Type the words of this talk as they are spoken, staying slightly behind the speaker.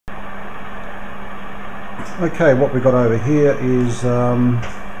Okay, what we've got over here is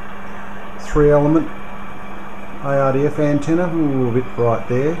 3-element ARDF antenna, a little bit bright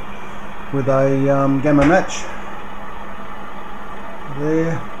there, with a gamma match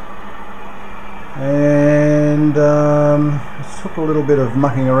there, and it took a little bit of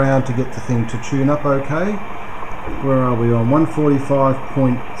mucking around to get the thing to tune up okay. Where are we on?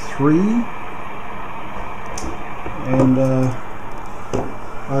 145.3, and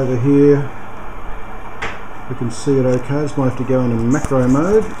over here we can see it okay. Just might have to go into macro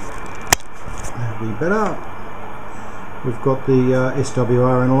mode, that'll be better. We've got the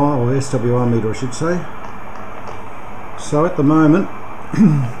SWR analyzer, or SWR meter I should say. So at the moment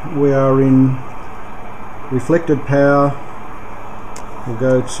we are in reflected power. We'll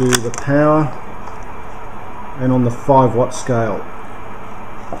go to the power, and on the 5-watt scale.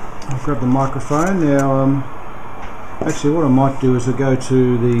 I'll grab the microphone now. Actually what I might do is I'll go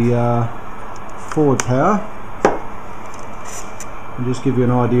to the forward power and just give you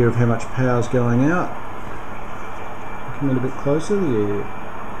an idea of how much power is going out. Come in a bit closer, yeah.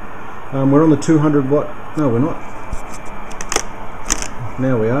 We're on the 200 watt, no we're not.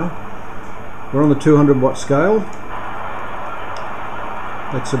 Now we are. We're on the 200 watt scale.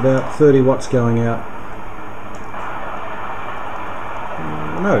 That's about 30 watts going out.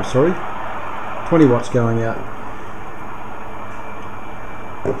 No, sorry, 20 watts going out.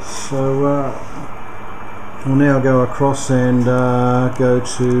 So we'll now go across and go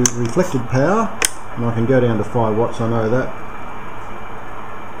to reflected power, and I can go down to 5 watts, I know that.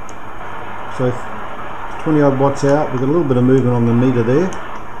 So 20 odd watts out, we've got a little bit of movement on the meter there.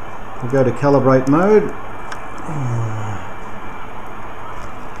 We'll go to calibrate mode.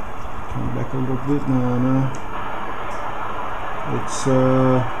 Come back a little bit, no. It's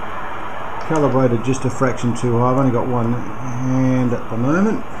calibrated just a fraction too high. I've only got one hand at the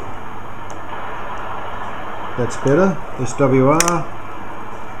moment. That's better. SWR.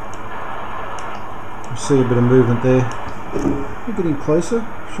 You see a bit of movement there. We're getting closer.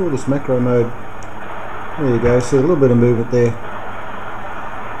 Sure, this macro mode. There you go. See a little bit of movement there.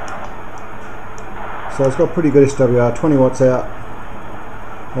 So it's got pretty good SWR. 20 watts out,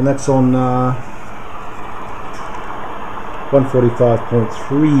 and that's on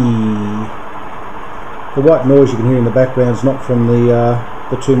 145.3. The white noise you can hear in the background is not from the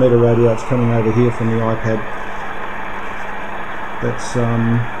 2 meter radio, it's coming over here from the iPad. That's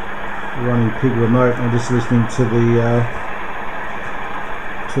running Pig remote. I'm just listening to the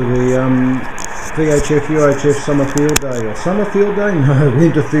VHF UHF summer field day, or summer field day? No,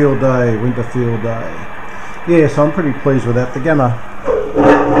 winter field day. Winter field day. Yeah, so I'm pretty pleased with that. The gamma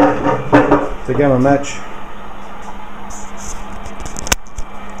match.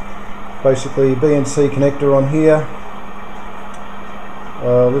 Basically BNC connector on here,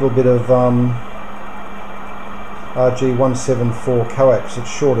 a little bit of RG174 coax. It's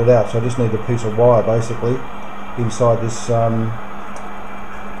shorted out, so I just need a piece of wire basically inside this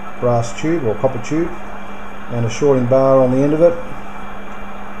brass tube or copper tube, and a shorting bar on the end of it.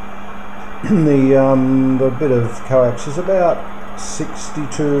 The bit of coax is about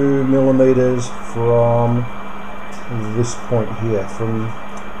 62 millimeters from this point here, from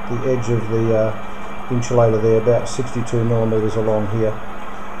the edge of the insulator there, about 62 millimeters along here,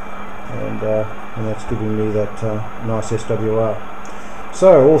 and that's giving me that nice SWR.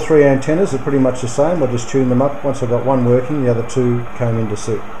 So all 3 antennas are pretty much the same. I'll just tune them up. Once I've got one working, the other 2 came into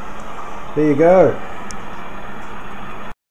suit. There you go.